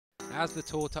As the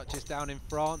Tour touches down in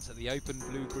France at the open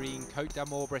blue-green Côte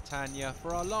d'Amour Bretagne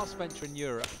for our last venture in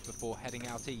Europe before heading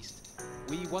out east,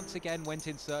 we once again went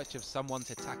in search of someone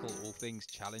to tackle all things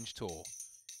Challenge Tour.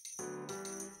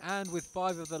 And with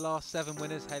 5 of the last 7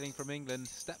 winners hailing from England,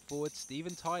 stepped forward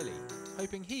Stephen Tiley,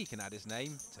 hoping he can add his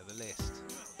name to the list.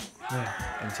 Yeah,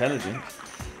 intelligent.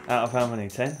 Out of how many?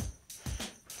 10?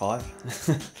 5?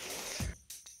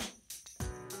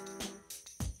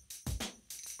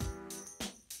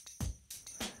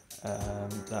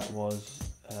 That was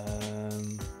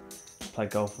played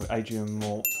golf with Adrian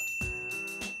Morp.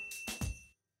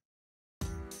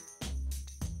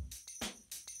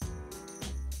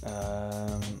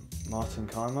 Martin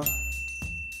Keimer.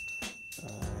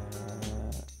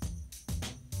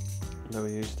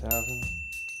 Louis Oosthuizen.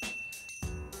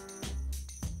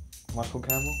 Michael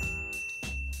Campbell.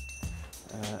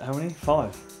 How many?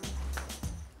 5.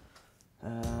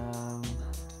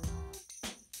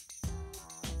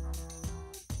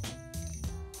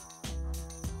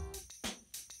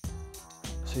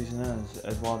 Season earners,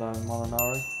 Eduardo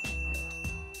Molinari.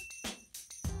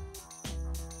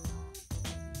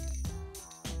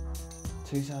 –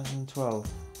 2012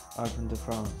 Open de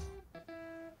France,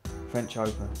 French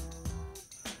Open.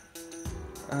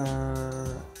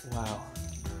 Wow.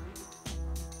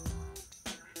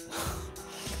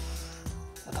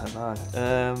 I don't know.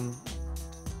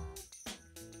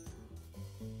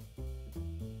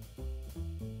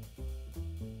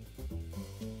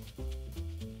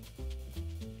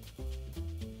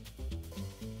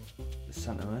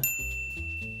 Centre.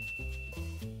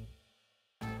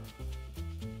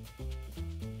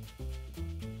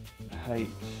 H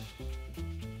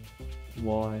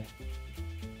Y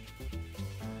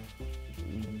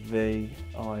V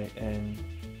I N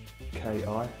K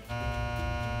I.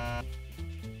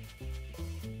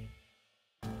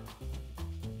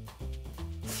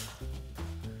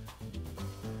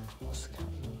 What's the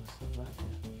capital of Slovakia?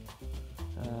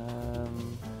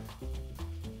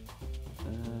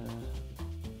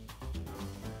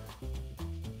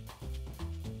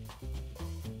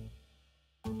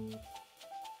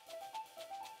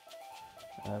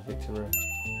 Victoria.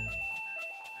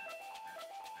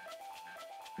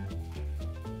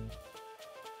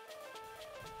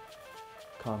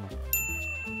 Karma.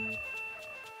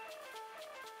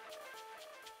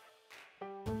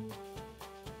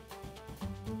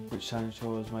 Which Challenge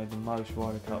Tour has made the most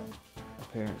Ryder Cup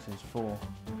appearances for?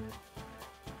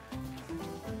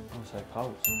 I'll say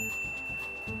Poles.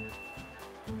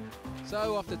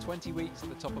 So after 20 weeks at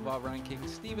the top of our rankings,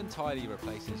 Stephen Tiley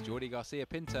replaces Jordi Garcia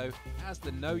Pinto as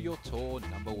the Know Your Tour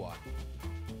 #1.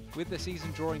 With the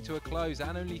season drawing to a close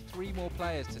and only 3 more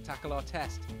players to tackle our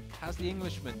test, has the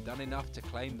Englishman done enough to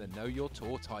claim the Know Your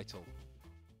Tour title?